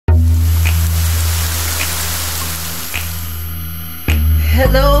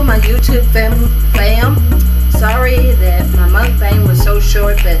Hello, my YouTube fam. Sorry that my mukbang was so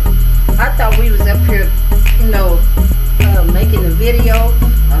short, but I thought we was up here, making a video,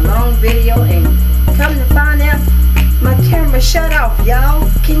 a long video, and come to find out, my camera shut off, y'all.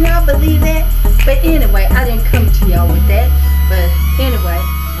 Can y'all believe that? But anyway, I didn't come to y'all with that. But anyway,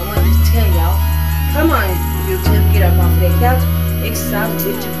 I wanted to tell y'all, come on, YouTube, get up off that couch. Exercise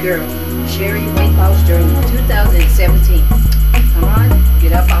with your girl, Sherry Weight Loss Journey 2017. Come on,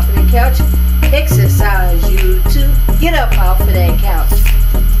 get up off of the couch. Exercise, YouTube. Get up off of that couch.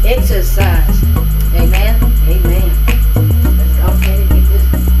 Exercise. Amen. Amen. Let's go ahead and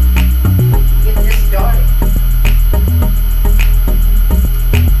get this started.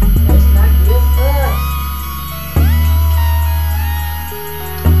 Let's not give up.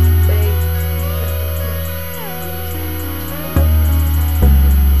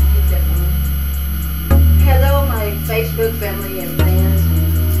 Hello, my Facebook family and friends.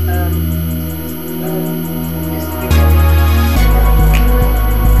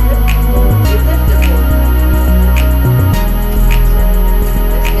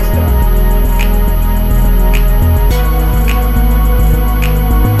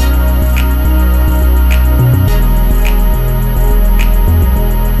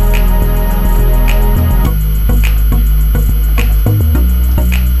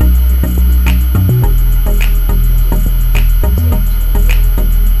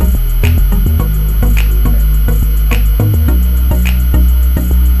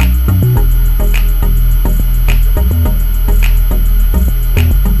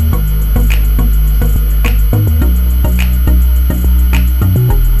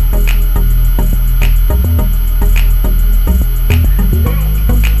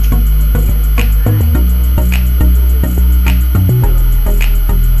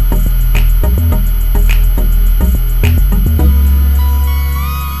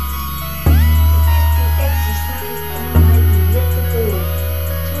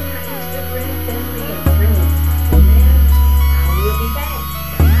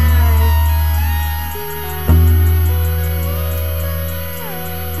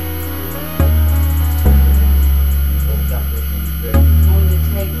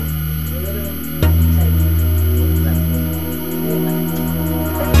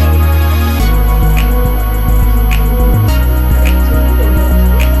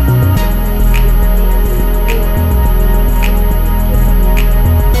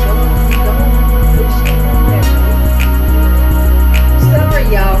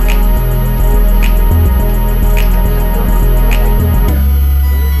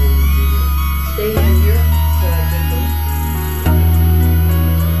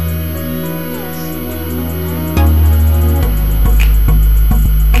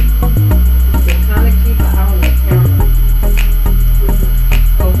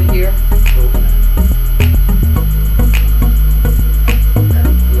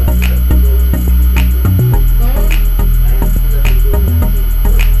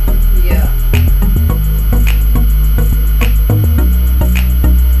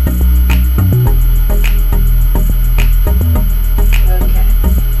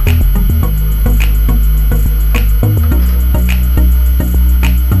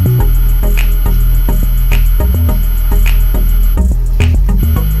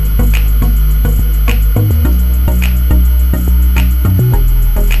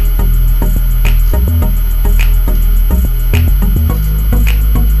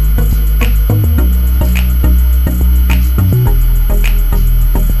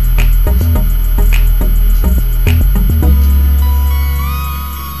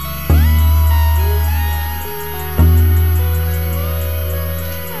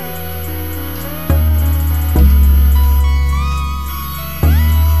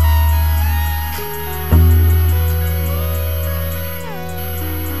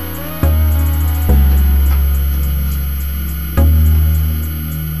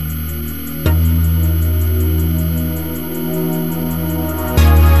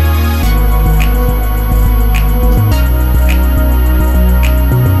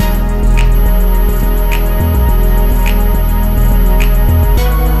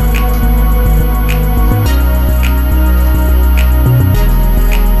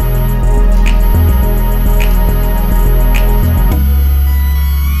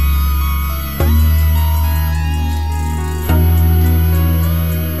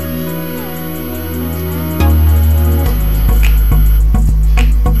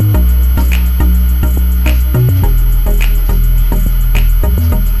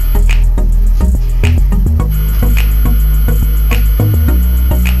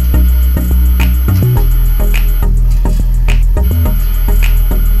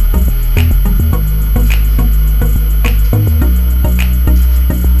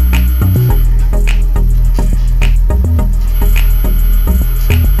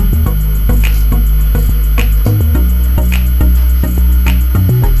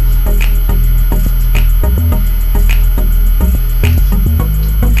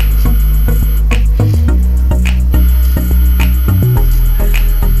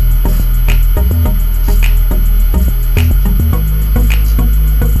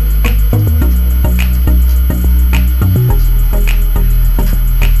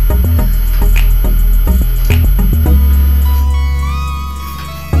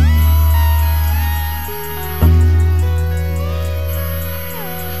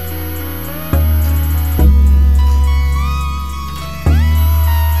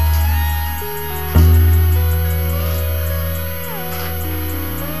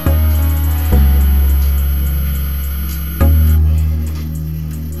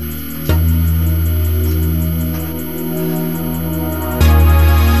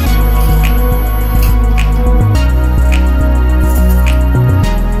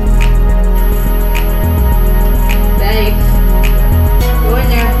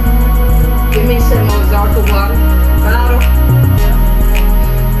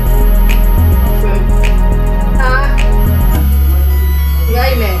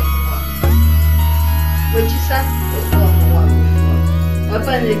 Wait a minute. What'd you say? Up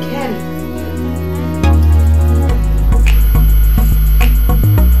under the canopy.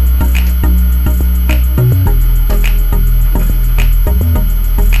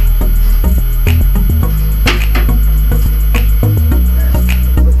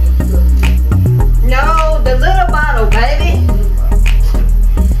 No, the little bottle, baby.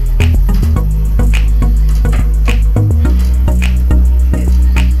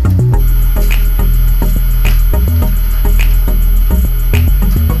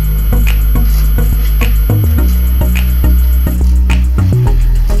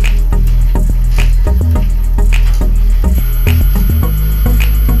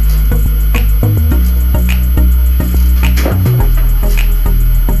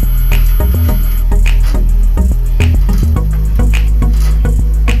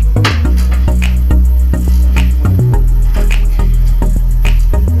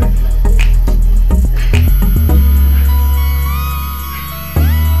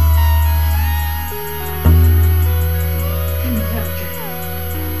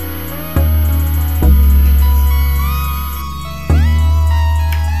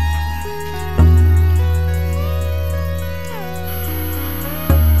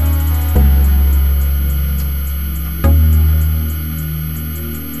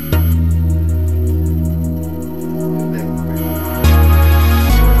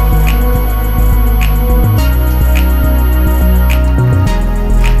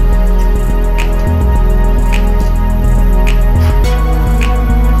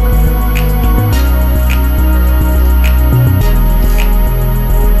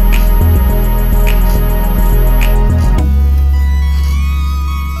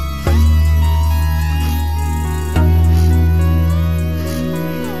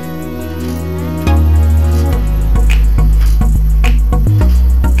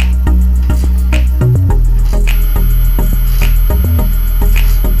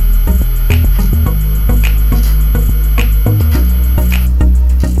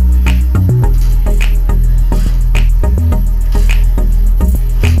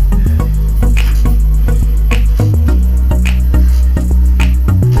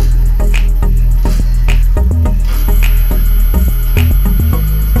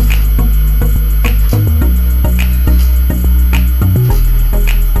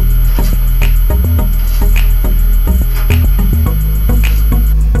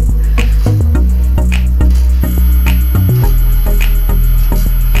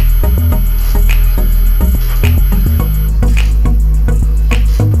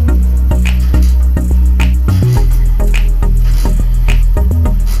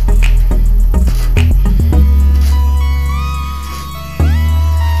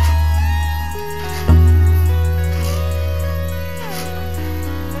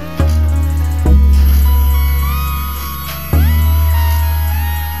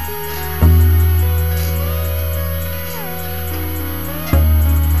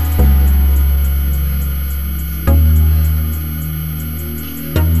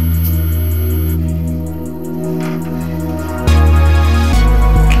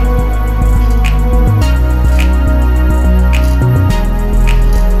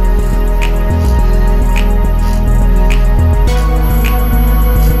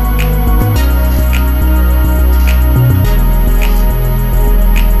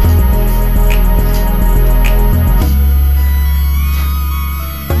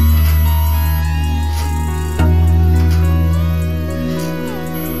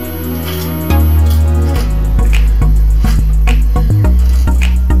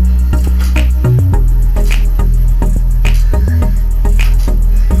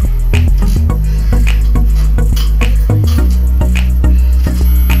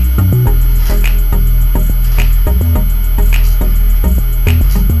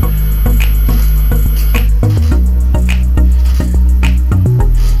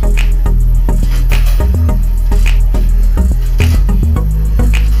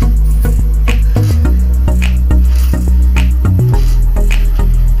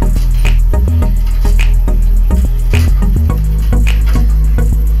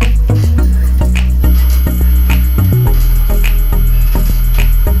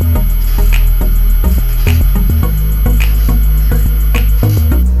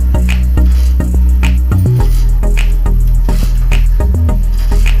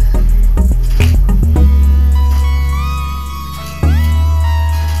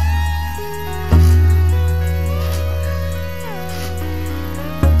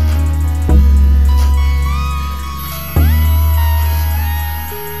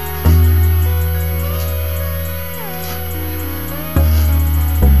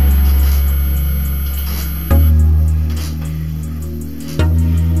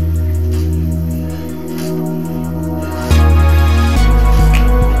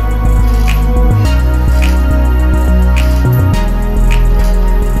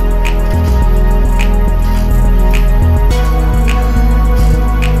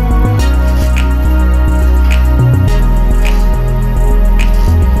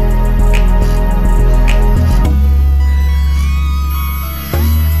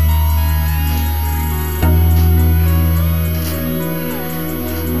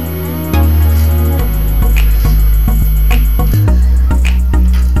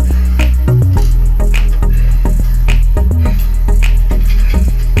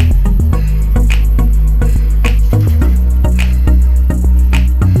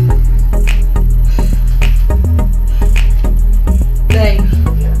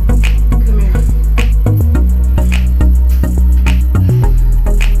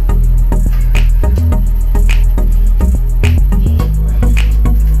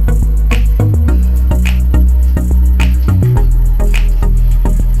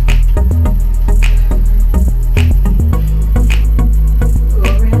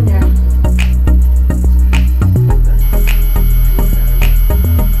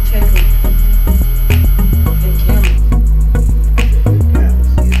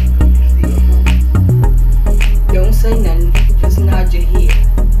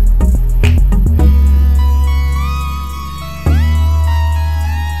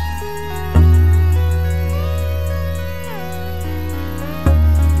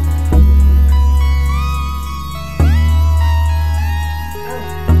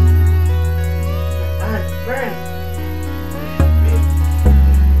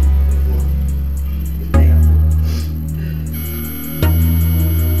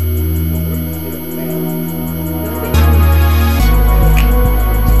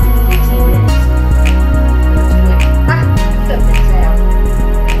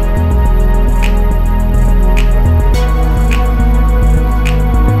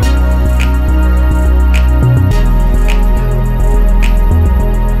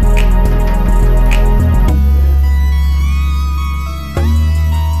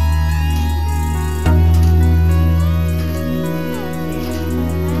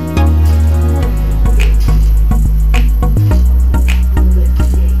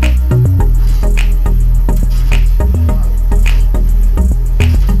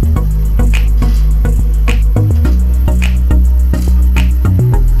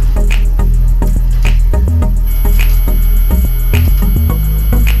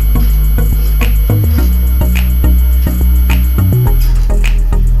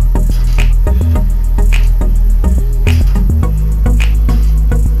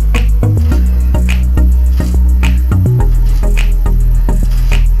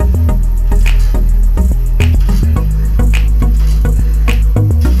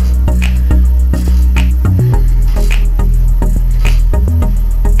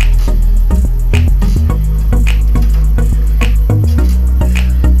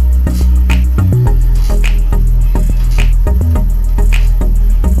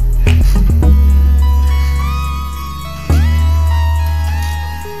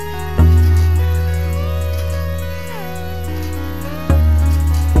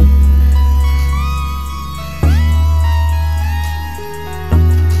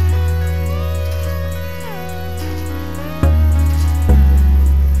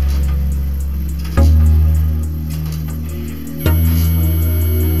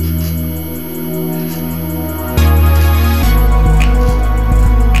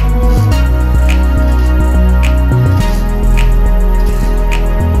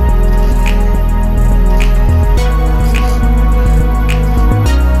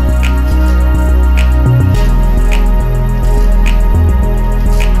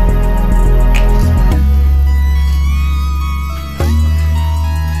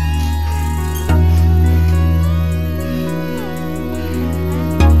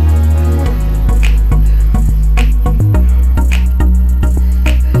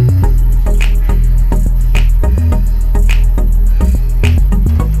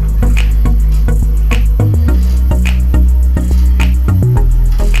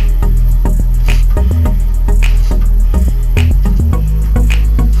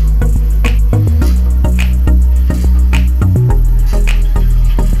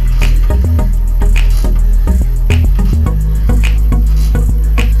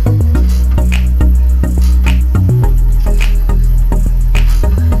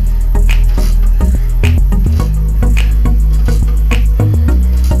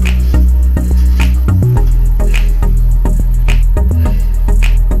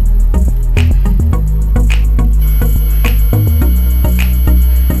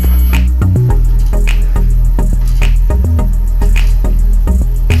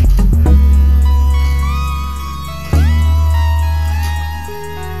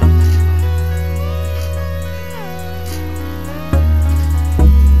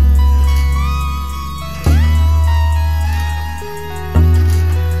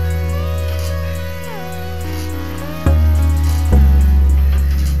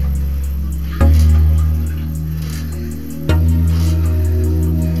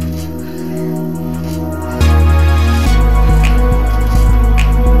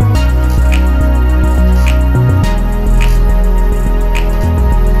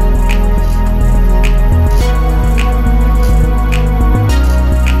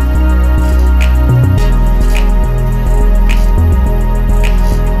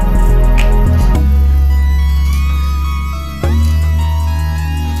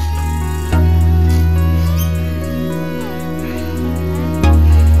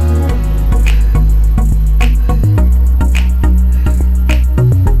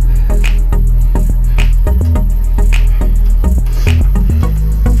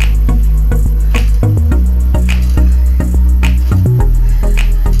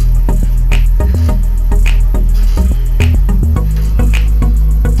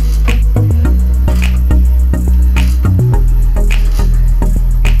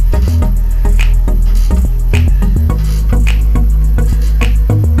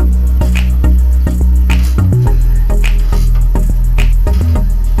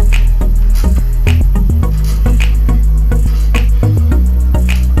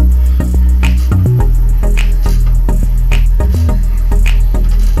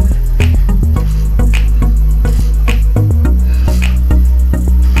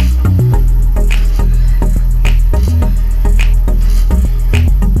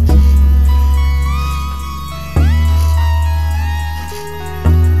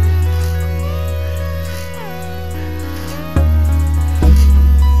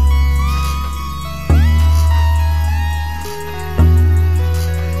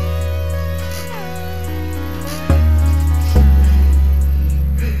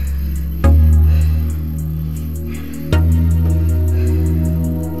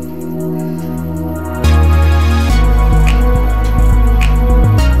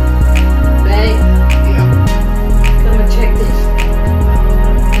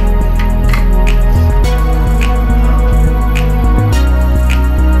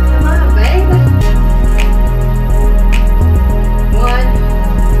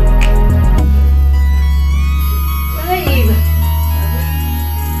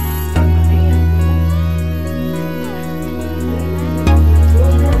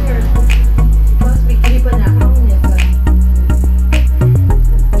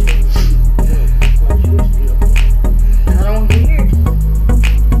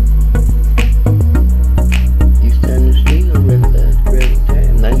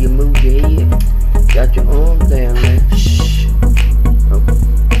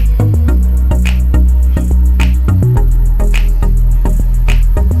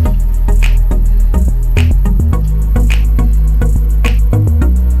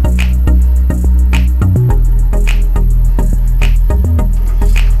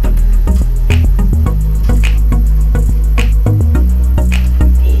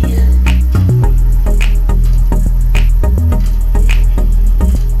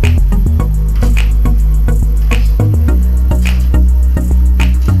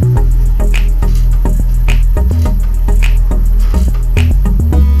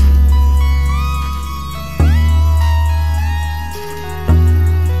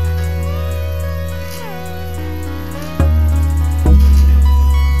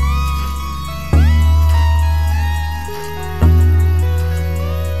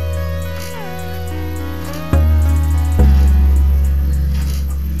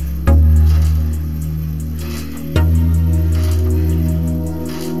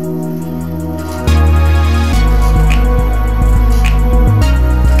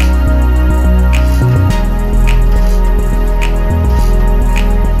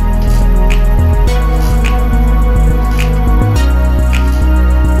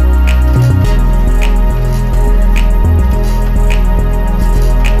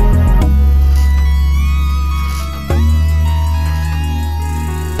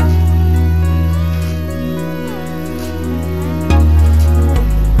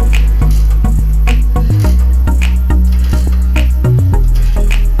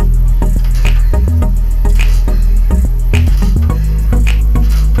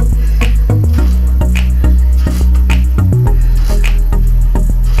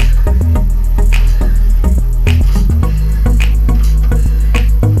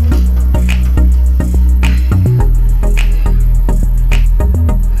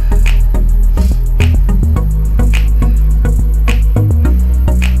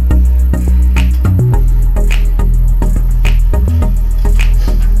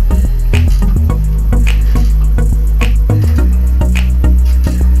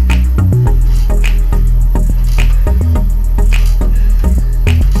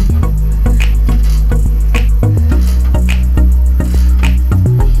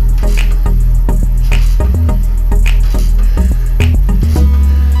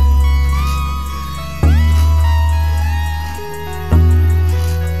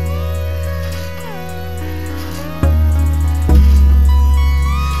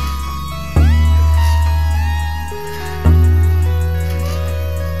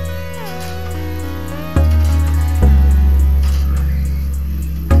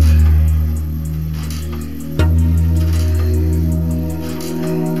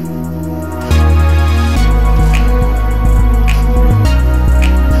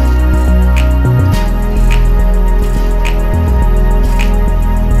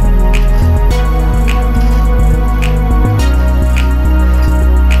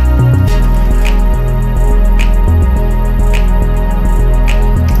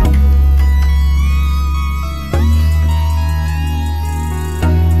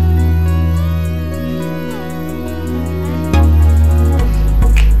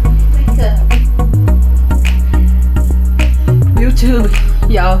 YouTube,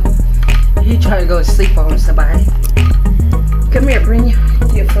 y'all. He tried to go to sleep on somebody. Come here, bring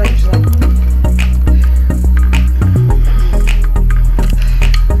your flashlight.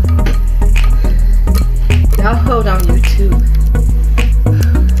 Y'all hold on, YouTube.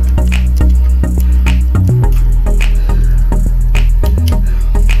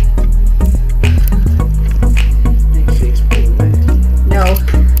 No,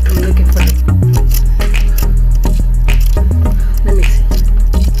 I'm looking for it. Let me see.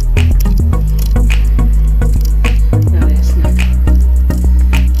 No, that's not the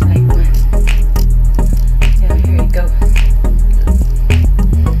right one. Yeah, here you go.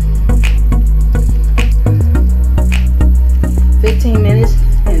 Minutes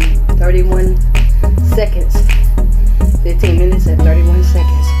and 31 seconds. 15 minutes and 31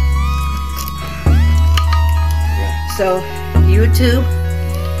 seconds. So YouTube,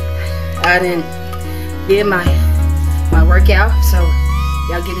 I done did my workout. So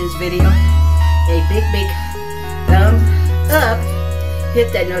y'all give this video a big thumbs up.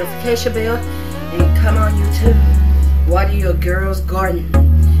 Hit that notification bell and come on YouTube. Water your girl's garden.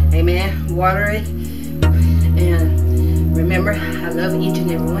 Amen. Water it. And remember, I love each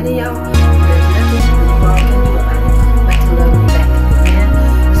and every one of y'all. There's nothing you all can do about it but to love me back. Amen.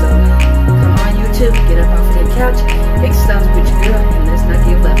 So come on YouTube, get up off of the couch, exercise with your girl, and let's not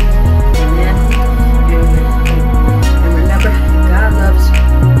give up. Amen. And remember, God loves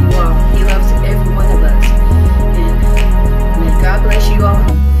you all. He loves every one of us. And may God bless you all,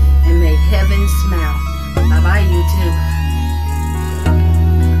 and may heaven smile. Bye bye YouTube.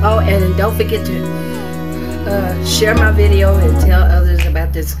 Oh, and don't forget to share my video and tell others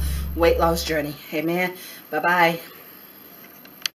about this weight loss journey. Amen. Bye bye.